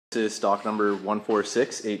This is stock number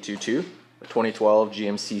 146822, a 2012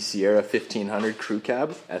 GMC Sierra 1500 Crew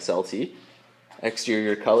Cab SLT.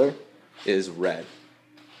 Exterior color is red.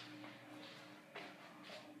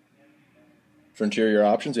 For interior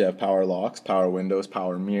options, we have power locks, power windows,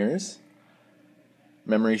 power mirrors,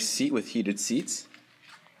 memory seat with heated seats,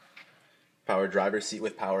 power driver's seat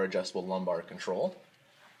with power adjustable lumbar control,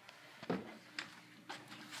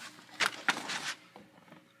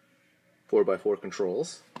 four by four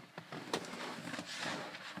controls,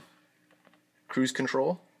 cruise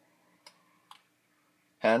control,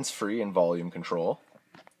 hands-free and volume control,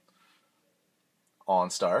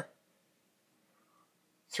 OnStar,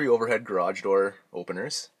 3 overhead garage door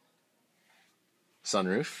openers,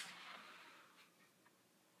 sunroof,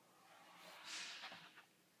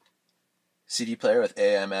 CD player with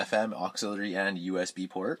AM, FM, auxiliary and USB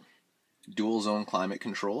port, dual zone climate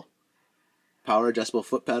control, power adjustable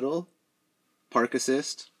foot pedal, park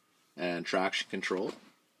assist, and traction control,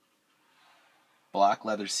 black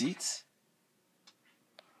leather seats.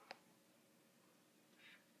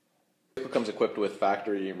 It comes equipped with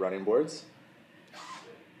factory running boards,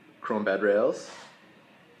 chrome bed rails,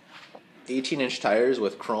 18-inch tires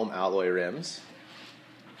with chrome alloy rims,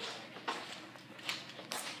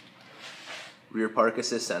 rear park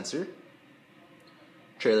assist sensor,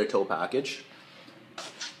 trailer tow package,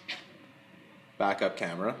 backup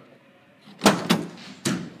camera,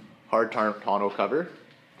 hard tonneau cover,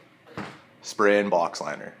 spray and box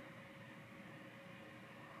liner.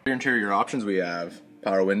 For interior options, we have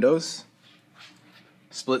power windows,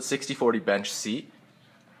 split 60/40 bench seat,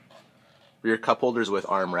 rear cup holders with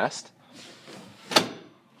armrest,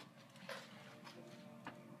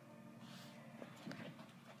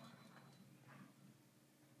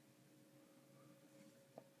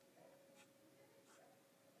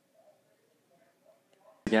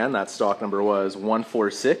 again, that stock number was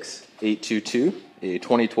 146822, a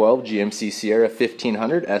 2012 GMC Sierra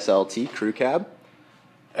 1500 SLT Crew Cab.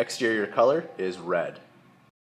 Exterior color is red.